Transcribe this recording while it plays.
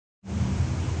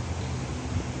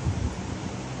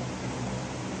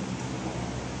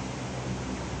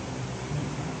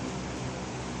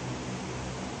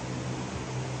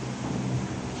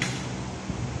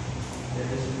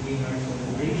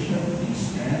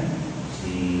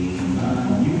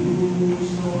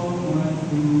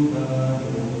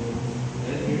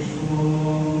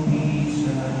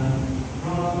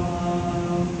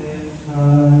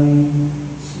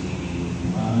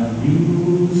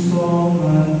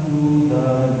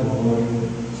the Lord,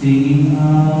 singing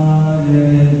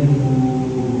Hallelujah.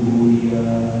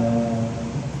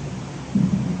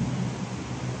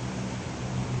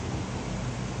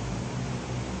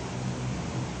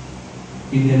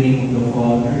 In the name of the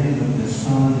Father, and of the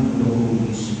Son, and of the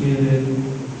Holy Spirit,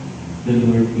 the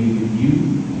Lord be with you.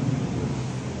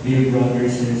 Dear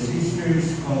brothers and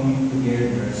sisters, coming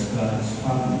together as God's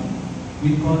family,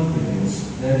 with confidence,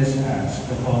 let us ask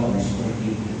the Father's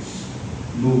forgiveness.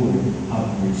 Lord, have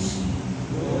mercy.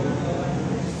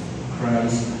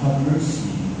 Christ, have mercy.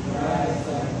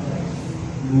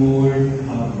 Lord,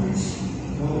 have mercy.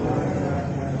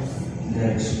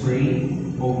 Let us pray.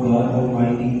 O God,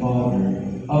 Almighty Father,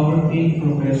 our faith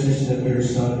professes that your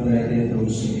Son died and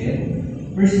rose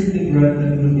again. Mercifully grant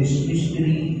that through this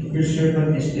mystery, your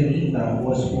servant Estelita, who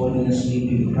was fallen asleep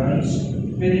in Christ,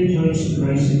 may rejoice to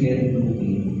rise again through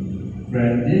him.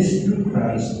 Grant this through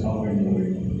Christ our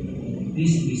Lord.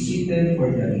 Please be seated for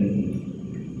the reading.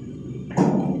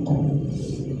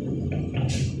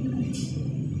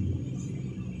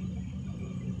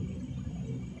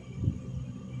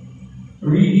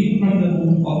 Reading from the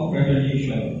book of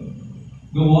Revelation.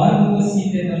 The one who was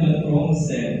seated on the throne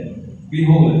said,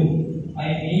 Behold, I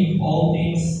make all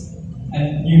things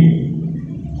new.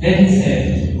 Then he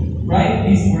said, Write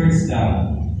these words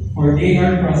down, for they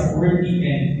are trustworthy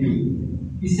and true.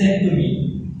 He said to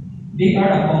me, They are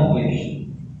accomplished.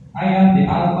 I am the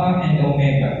Alpha and the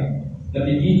Omega, the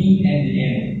beginning and the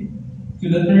end. To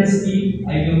the thirsty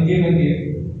I will give a gift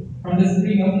from the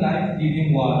spring of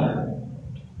life-giving water.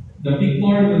 The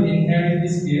victor will inherit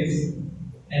these gifts,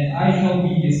 and I shall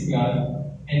be his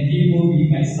God, and he will be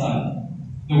my son.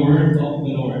 The word of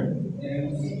the Lord.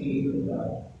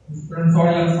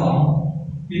 Responsorial Psalm.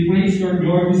 We praise your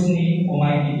glorious name,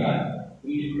 Almighty God.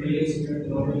 We praise your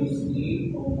glorious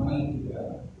name, Almighty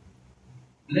God.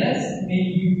 Blessed may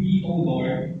you be, O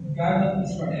Lord, God of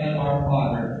Israel, our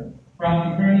Father,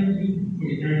 from eternity to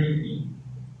eternity.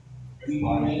 We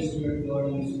praise your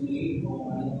glorious name,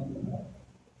 Almighty God.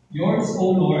 Yours,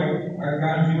 O Lord, are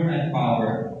grandeur and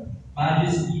power,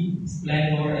 majesty,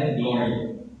 splendor, and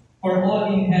glory. For all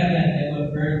in heaven and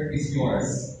on earth is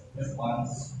yours.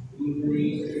 Response. We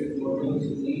praise your glorious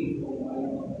name,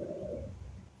 Almighty God.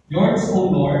 Yours, O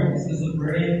Lord, is the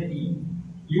sovereignty.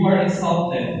 You are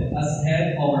exalted as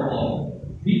head over all.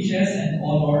 Riches and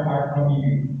honor are from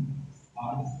you.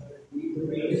 Response. We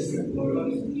praise your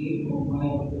glorious name,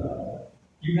 Almighty God.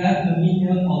 You have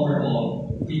dominion over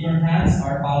all. In your hands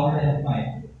are power and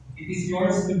might. It is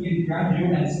yours to give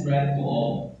grandeur and strength to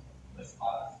all.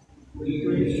 Response. We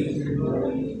praise your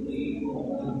glorious name,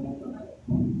 Almighty God.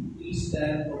 Please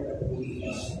stand for the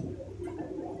occasion.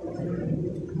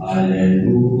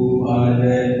 Alleluia,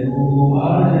 alleluia,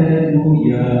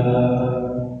 alleluia.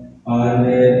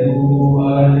 Alleluia,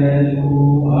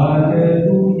 alleluia,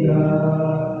 alleluia.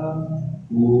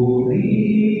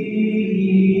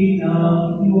 Purihin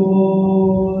ang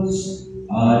Diyos.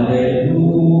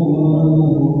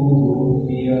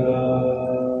 Alleluia.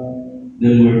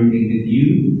 The Lord be with you.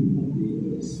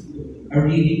 A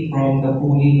reading from the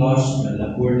Holy Gospel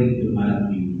according to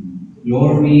Matthew.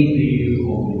 Glory to you,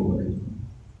 O Lord.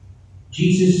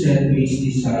 Jesus said to his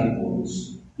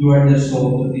disciples, You are the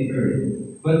salt of the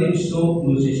earth, but if salt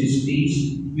loses its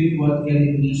taste, with what can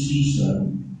it be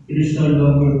seasoned? It is no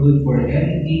longer good for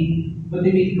anything, but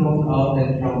to be thrown out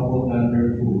and trampled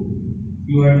underfoot.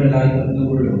 You are the light of the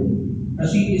world.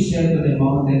 As it is said to the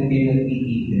mountain cannot be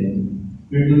eaten,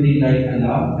 nor do they light a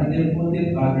lamp and then put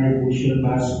it under a bushel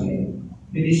basket.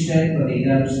 It is set on a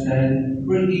lampstand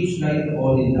where it gives light to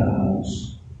all in the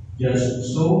house. Just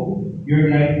so,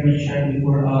 your light will shine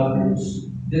before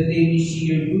others, that they may see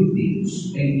your good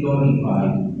deeds and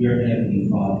glorify your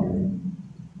heavenly Father.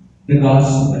 The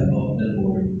Gospel of the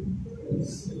Lord.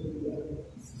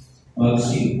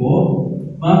 Magsing po,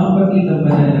 mga kapatid, ang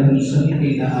panalamisang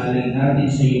ipinaalay natin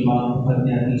sa iyo mga kapatid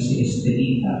natin si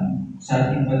Estelita. Sa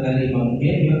ating madaling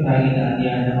Ebanghelyo, tayo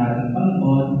inaanyahan ng ating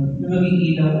Panginoon na maging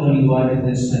ilaw o liwanag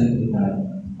ng sanlibutan.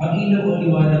 Ang ilaw o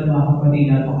liwanag, mga kapatid,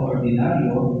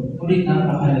 napaka-ordinaryo, ngunit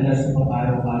napakahalaga sa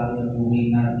pang-araw-araw ng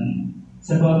buhay natin.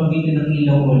 Sa pamamagitan ng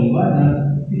ilaw o liwanag,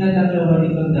 pinatatawa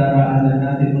nitong daraanan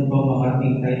natin upang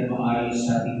makating tayo ng maayos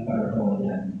sa ating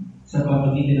paroonan. Sa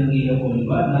pamamagitan ng ilaw o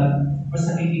liwanag, mas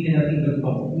nakikita natin iba't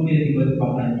pang uri at iba't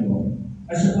pang anyo.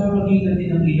 At sa pamamagitan din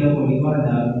ng ilaw o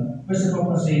liwanag, mas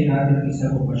napapasaya natin ang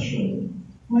isang okasyon.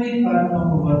 May parang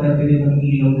ang pumatag din ng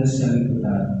ilaw na sa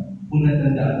liputan. Kung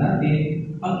natandaan natin,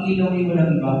 ang ilaw ay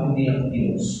walang iba kundi ang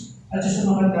Diyos. At sa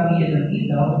mga tangian ng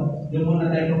ilaw, doon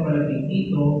na tayo papalating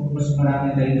dito, mas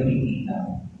marami tayo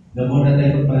nakikita. Doon na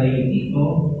tayo papalating dito,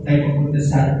 tayo papunta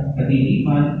sa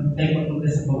kadiliman, tayo papunta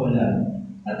sa kawalan.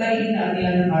 At tayo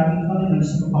inaanihan ng ating Panginoon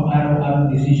sa pang-araw-araw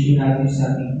desisyon natin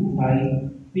sa ating buhay,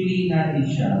 piliin natin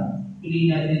siya, piliin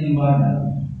natin liwanag.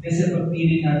 Kasi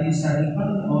pagpili natin sa ating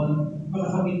Panginoon,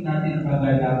 makakamit natin ang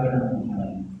kagalaban ng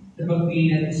buhay. Sa pagpili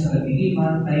natin sa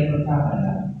kadiliman, tayo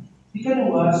magkakala.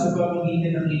 Ikalawa, sa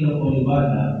pamamagitan ng ilaw o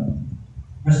liwanag,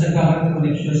 mas nagkakaroon ng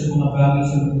koneksyon sa mga bagay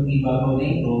sa mundong ibabaw na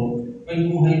ito, may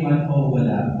buhay man o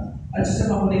wala. At sa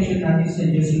makoneksyon natin sa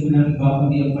Diyos, iunang iba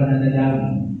kundi ang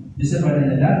pananalangin. Sa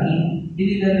pananalangin,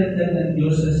 dinidalatag ng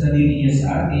Diyos sa sarili niya sa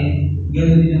atin,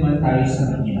 ganoon din naman tayo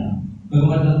sa Kanya.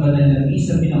 Bagamat ang pananalangin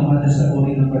sa pinakauna sa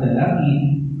uri ng panalangin,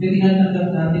 tinatanggap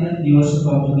natin ang Diyos sa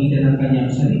pamamagitan ng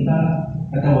Kanyang salita,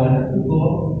 katawan at dugo,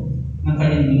 ng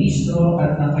Kanyang ministro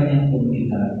at ng Kanyang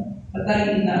komunidad. At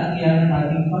tayo inaangyan ng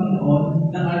ating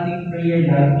Panginoon ng ating prayer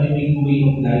life ay may way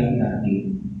of life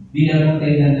natin. Di lamang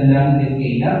tayo nanalangin din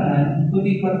kailangan,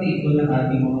 kundi pati ito ng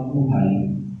ating mga buhay.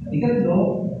 At ikatlo,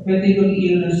 pwede kong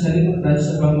iyon sa limutan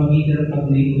sa pamamagitan ng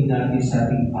paglingkod natin sa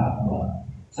ating kapwa.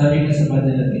 Sabi nga sa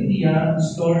banal na Biblia,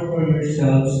 store for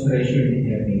yourselves treasure in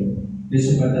heaven. Dahil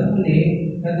sa bandang muli,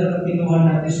 kada pinuha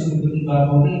natin sa mundong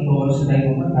ibabaw na ito sa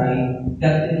tayo mamatay,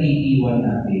 dati iiwan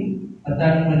natin. At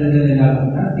tayong madadala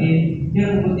natin,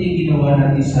 yung puti ginawa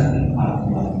natin sa ating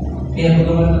kapwa. Kaya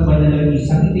magawa ng panalangin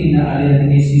sa hindi na alala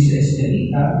ni Jesus sa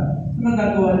Estelita,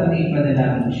 magagawa natin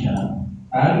ipanalangin siya.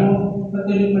 Tayo,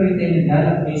 patuloy pa rin tayo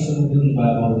naglalakbay sa mundong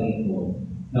ibabaw na ito.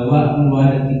 Nawa ang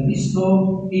walang ni Kristo,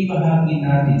 ibahagi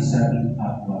natin sa ating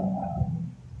kapwa.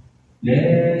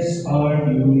 Bless are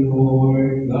you,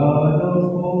 Lord, God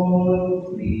of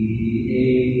all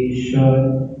creation.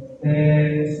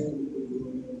 Bless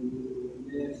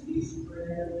this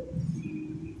bread,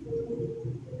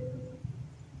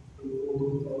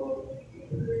 fruit of the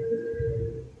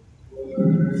earth,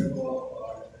 work of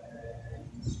our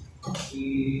hands.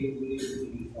 We will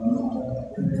be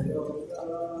bread of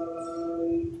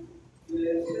life.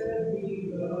 Blessed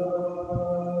be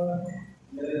God.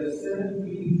 Blessed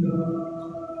be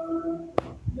God,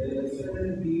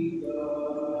 blessed be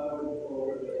God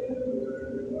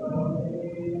forever.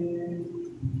 Amen.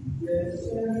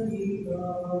 Blessed be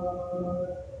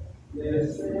God,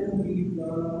 blessed be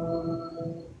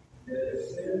God,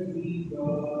 blessed be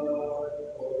God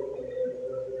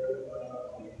forever.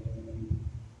 Amen.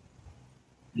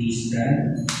 Please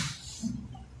stand.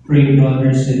 Pray,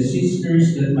 brothers and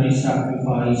sisters, that my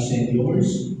sacrifice and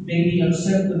yours may be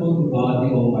acceptable to God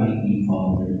the Almighty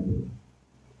Father.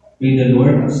 May the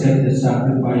Lord accept the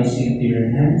sacrifice into your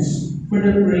hands for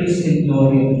the praise and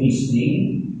glory of His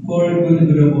name, for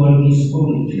good of all His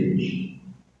holy church.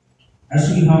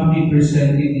 As we humbly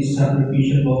presented this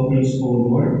sacrificial offerings, O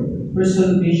Lord, for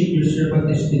salvation your servant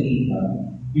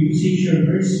Estelita, we beseech your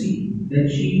mercy that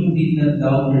she who did not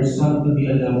doubt her Son to be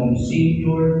a loving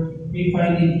Savior may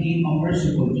find in Him a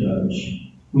merciful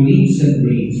Judge, who lives and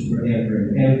reigns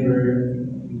forever and ever.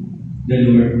 The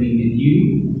Lord be with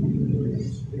you.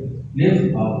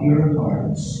 Lift up your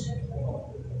hearts.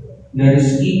 Let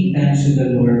us give thanks to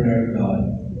the Lord our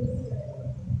God.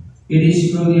 It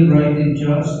is truly right and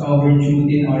just, our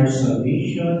duty and our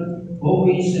salvation,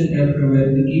 always and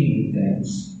everywhere to give you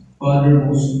thanks, Father,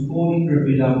 most holy, our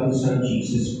beloved Son,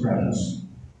 Jesus Christ.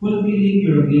 Fulfilling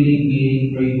your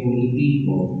willing, pray, holy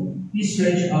people, He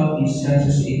stretched out His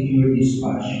senses into your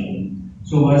dispassion,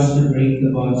 so as to break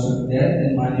the bonds of death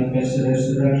and manifest the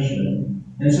resurrection.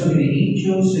 And so with the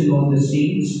angels and all the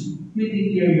saints, we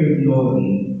declare your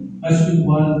glory, as with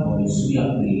one voice we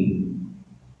acclaim.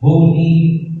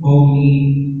 Holy,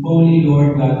 holy, holy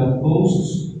Lord God of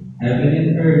hosts, heaven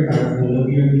and earth are full of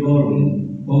your glory.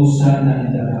 Hosanna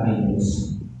in the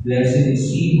highest. Blessed is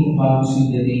he who comes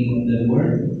in the name of the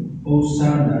Lord.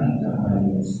 Hosanna in the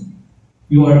highest.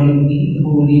 You are indeed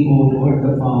holy, O Lord,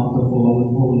 the fount of all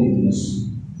holiness.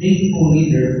 Make holy,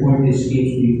 therefore, these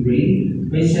gifts, we pray,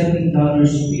 by sending down your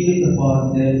Spirit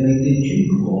upon them like the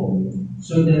dewfall,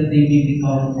 so that they may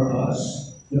become for us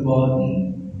the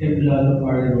body and blood of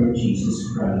our Lord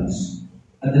Jesus Christ.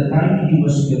 At the time He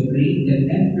was betrayed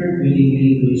and entered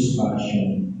willingly into His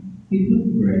passion, He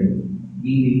took bread,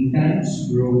 giving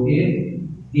thanks, broke it,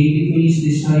 gave it to His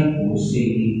disciples,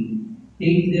 saying,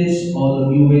 "Take this, all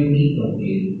of you, and eat of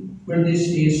it, for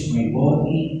this is my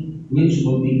body, which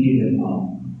will be given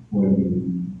up for you."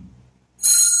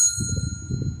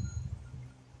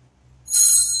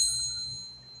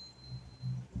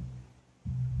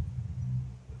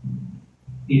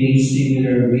 In a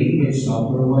similar way, when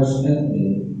supper was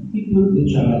ended, He took the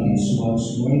chalice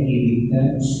once more, giving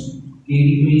thanks, gave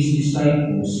it to His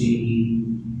disciples,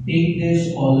 saying, "Take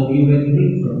this, all of you, and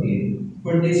drink from it,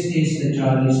 for this is the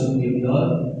chalice of my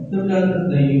blood, the blood of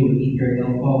the new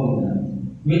eternal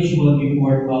covenant, which will be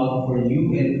poured out for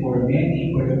you and for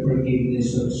many for the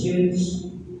forgiveness of sins.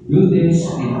 Do this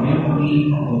in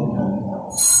memory of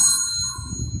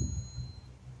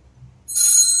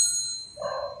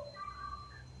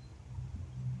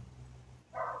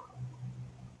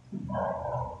me.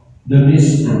 The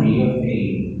mystery of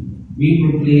faith. We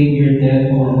proclaim your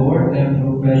death, O Lord, and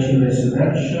profess your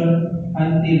resurrection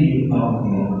until you come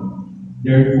again.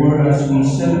 Therefore, as we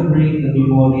celebrate the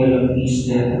memorial of his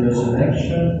death and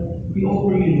resurrection, we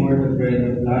offer you, Lord, the bread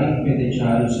of life and the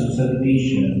chalice of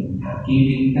salvation,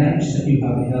 giving thanks that you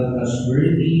have held us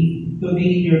worthy to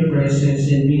be in your presence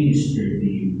and minister to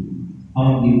you.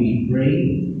 Humbly we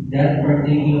pray that,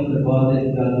 partaking of the body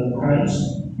and blood of Christ,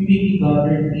 we may be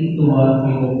gathered into one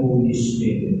by the Holy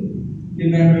Spirit.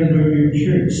 Remember, Lord, your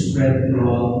church spread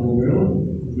throughout the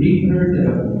world. Bring her to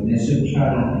the fullness of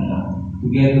charity.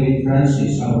 Together with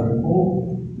Francis, our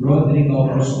Pope, Roderick,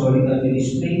 our Apostolic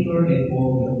Administrator, and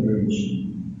all the clergy.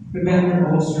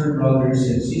 Remember also our brothers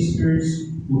and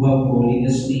sisters who have fallen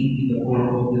asleep in the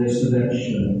hope of the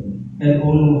resurrection, and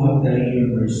all who have died in your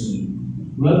mercy.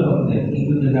 Welcome them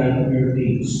into the light of your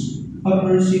face. Have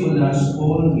mercy on us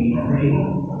all, we pray,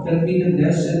 that with the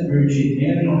Blessed Virgin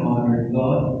Mary, honor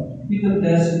God, with the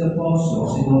blessed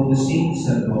apostles and all the saints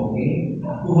and Roque,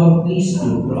 who have pleased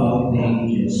you throughout the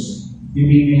ages, we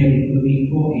be made to be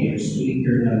co-heirs to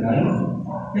eternal life,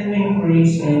 and may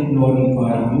praise and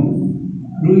glorify you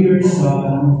through your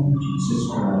Son, Jesus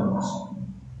Christ.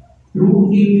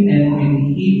 Through him and with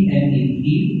him and in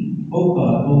him, O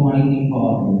God, Almighty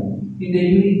Father, in the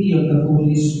unity of the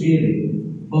Holy Spirit,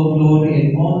 all glory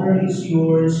and honor is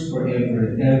yours forever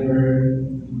and ever.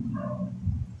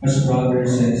 As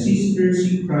brothers and sisters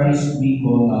in Christ, we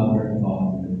call our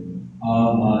Father.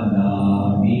 Ama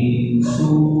namin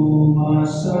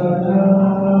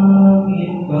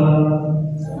sumasalangit ka.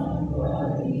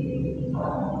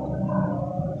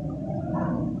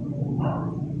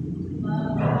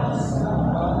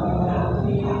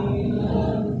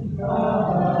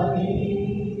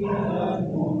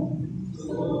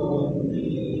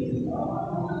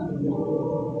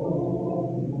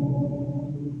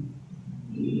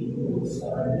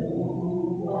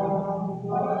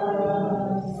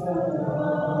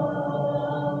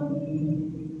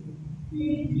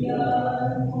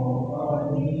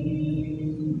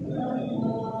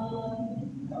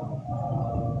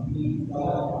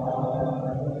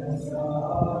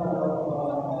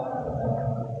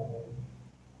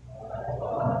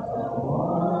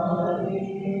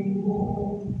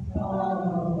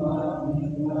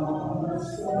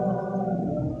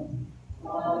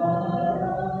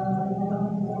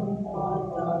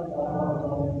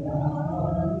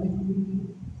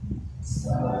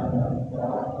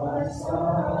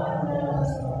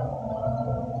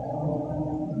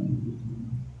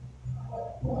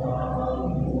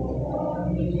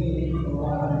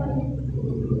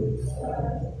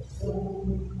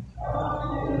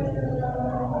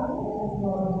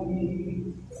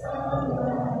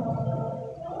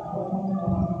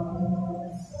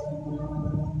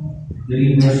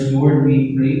 Deliver us, Lord,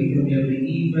 we pray, from every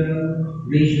evil.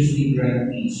 Graciously grant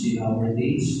peace in our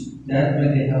days, that by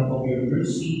the help of your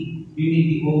mercy, we may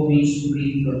be always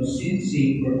free from sin,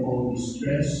 safe from all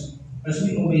distress, as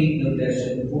we await the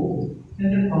blessed hope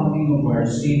and the coming of our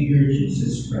Savior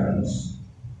Jesus Christ.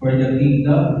 For the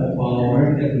kingdom, the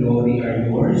power, the glory are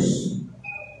yours.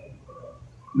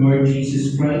 Lord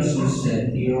Jesus Christ, you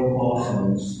said to your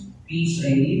apostles, "Peace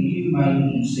I leave you,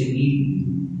 my peace I give you.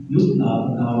 Look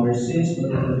not on our sins,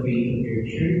 but on the faith of your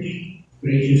church.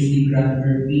 Graciously grant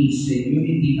her peace and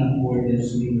unity in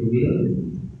accordance with your will,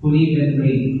 to live and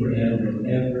reign forever and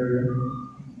ever.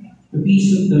 The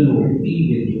peace of the Lord be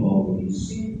with you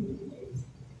always."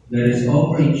 Let us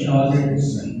offer each other the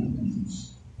sign of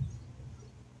peace.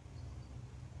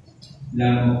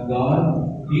 Lamb of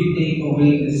God, you take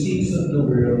away the sins of the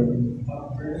world.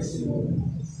 Have mercy on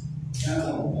us.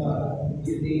 Lamb of God,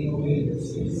 you take away the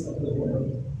sins of the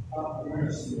world. Have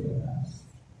mercy on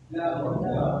us. Lamb of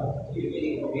God, you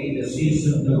take away The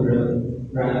sins of the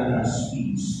world, grant us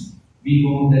peace.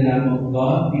 Behold the Lamb of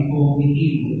God, behold him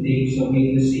who takes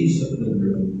away the sins of the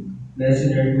world.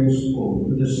 Blessed are those who go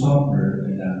to the supper of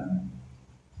the Lamb.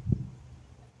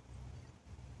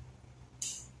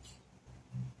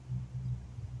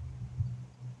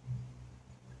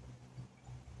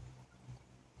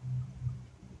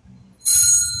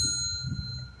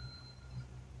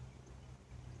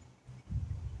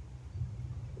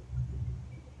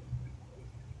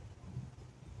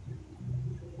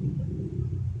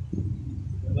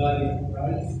 the body of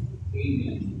Christ.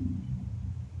 Amen.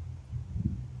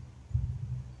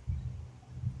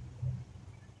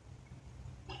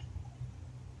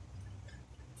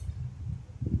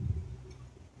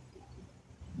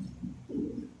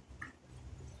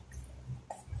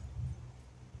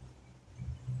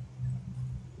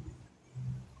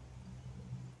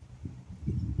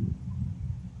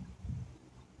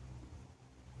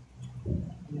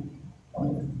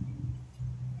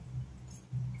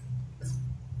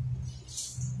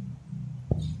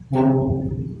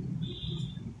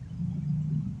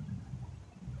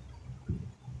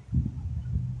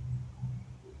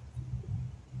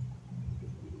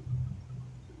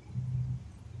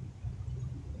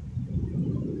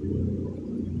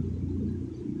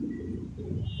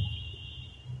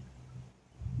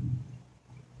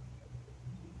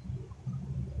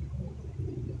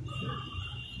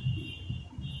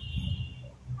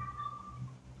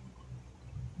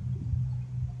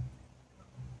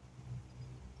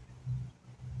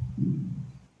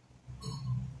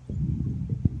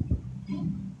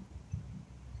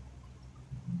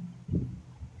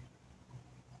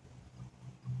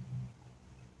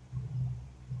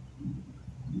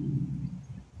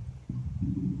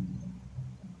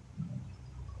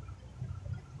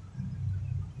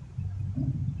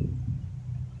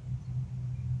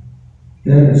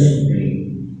 Let us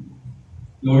pray.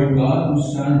 Lord God,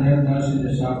 whose Son left us in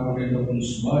the sacrament of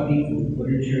His body for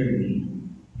the journey,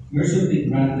 mercifully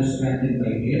grant us strengthened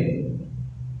by it.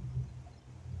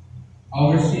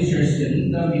 Our sister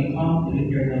Estelita may come to the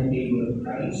eternal table of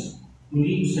Christ, who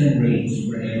lives and reigns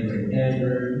forever and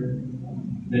ever.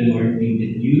 The Lord be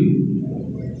with you.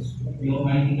 The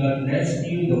Almighty God bless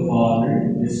you, the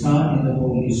Father, the Son, and the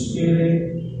Holy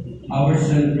Spirit. Our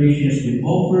celebration has been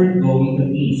offered going to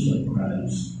peace of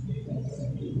Christ.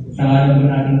 Sa ngalan po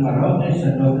nating parokya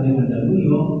sa Dr. de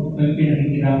Mandaluyong, may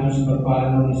pinakikiramos sa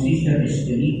pagpapalo ni Sister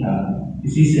Estelita.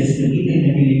 Si Sister Estelita ay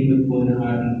nagilingkod po ng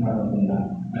ating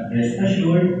parokya. At rest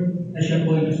assured na siya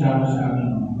po ay kasama sa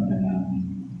aming mga panalangin.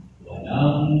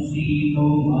 Walang sino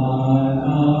man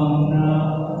ang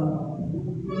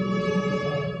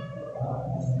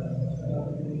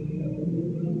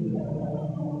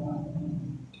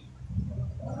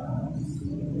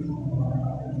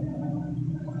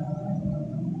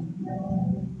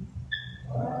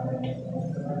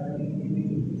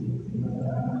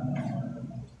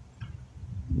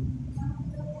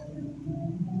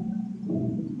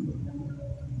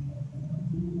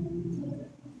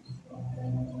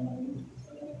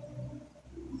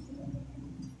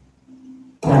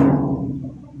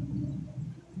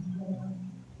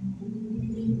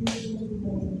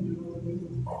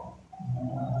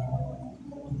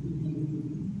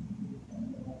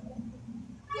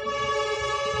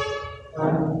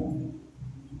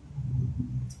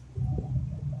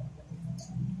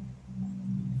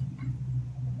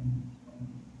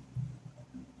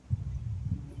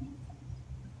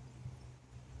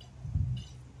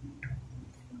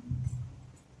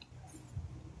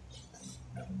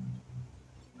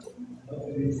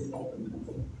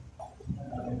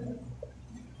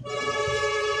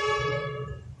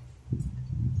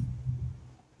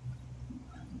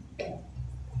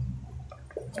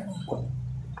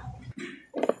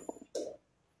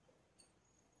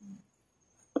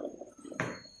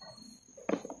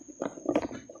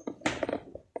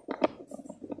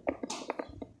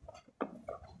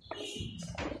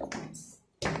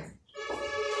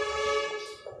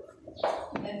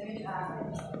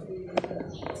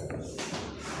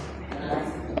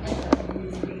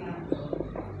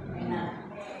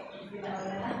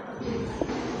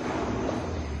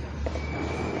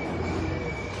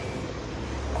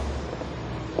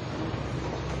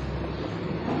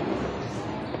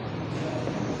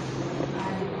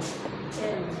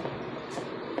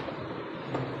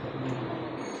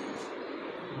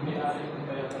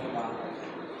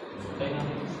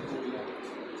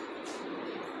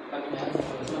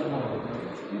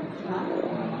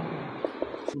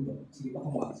Sige pa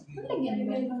kumakas.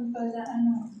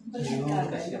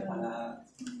 Kasi pala,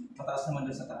 mataas naman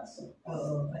doon sa taas.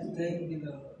 Oo. Hindi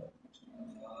na.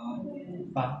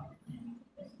 Pa?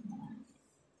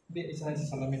 Hindi, isa lang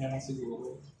sa salamin na lang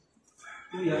siguro.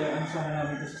 Kuya, ano sana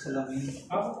namin ito sa salamin?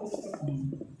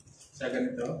 Sa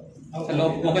ganito? Sa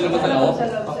loob? Okay lang ba sa loob?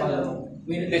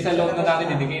 Hindi, sa loob na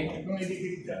natin didikit. Kung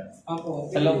idikit ka.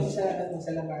 Ako. Sa loob? Sa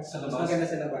labas. Sa labas? Maganda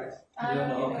sa labas. Yun,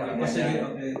 okay. Kasi,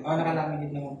 okay.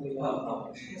 Nakalaminate naman po yun.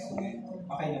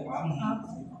 Okay na pa?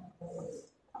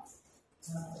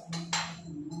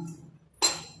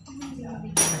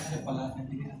 Kasi pala,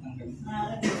 hindi na natanggal.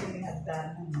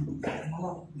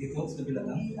 Dito, sa kabila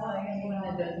lang.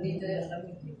 Dito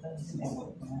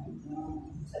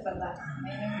sa baba.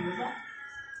 Ayun yung iba.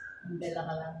 Ang dala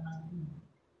ka lang ng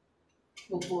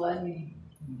pupuan eh.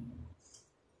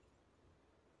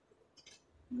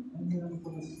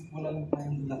 Wala lang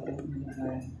tayong lapit.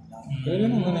 Kaya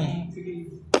naman eh.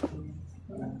 Sige.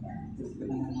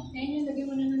 Ayun yung lagyan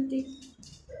mo na ng tape.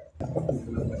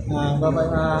 Babay,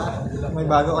 may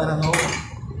bago ka ng home.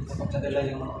 Kapag nadala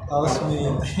yung Tapos may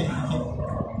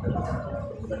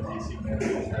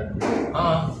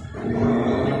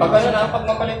Pag ano na, pag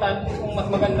mapalitan, kung mas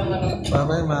magandang ano.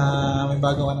 Babay, may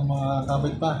bago ka ng mga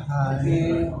kabait pa.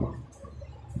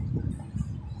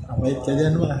 Kabait ka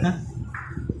dyan ba, ha?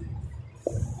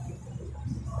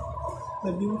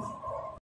 Love you.